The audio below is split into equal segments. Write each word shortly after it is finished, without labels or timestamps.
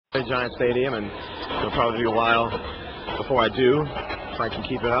A giant stadium, and it'll probably be a while before I do, if I can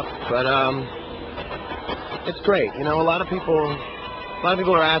keep it up. But it's great. You know, a lot of people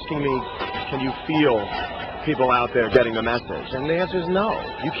are asking me, can you feel people out there getting the message? And the answer is no.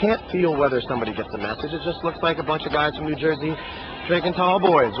 You can't feel whether somebody gets the message. It just looks like a bunch of guys from New Jersey drinking tall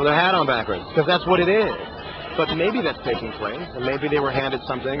boys with their hat on backwards, because that's what it is. But maybe that's taking place, and maybe they were handed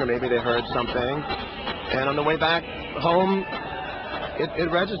something, or maybe they heard something, and on the way back home,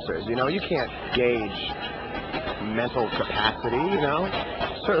 it registers. You know, you can't gauge mental capacity, you know,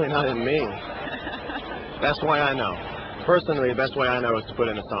 certainly not in me. Best way I know. Personally, the best way I know is to put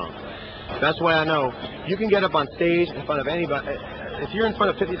in a song. Best way I know, you can get up on stage in front of anybody. If you're in front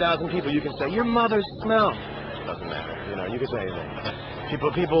of 50,000 people, you can say, your mother's smell. Doesn't matter, you know, you can say anything.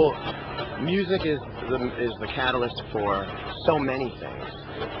 Music is the catalyst for so many things.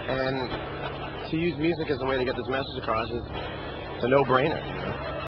 And to use music as a way to get this message across is a no-brainer.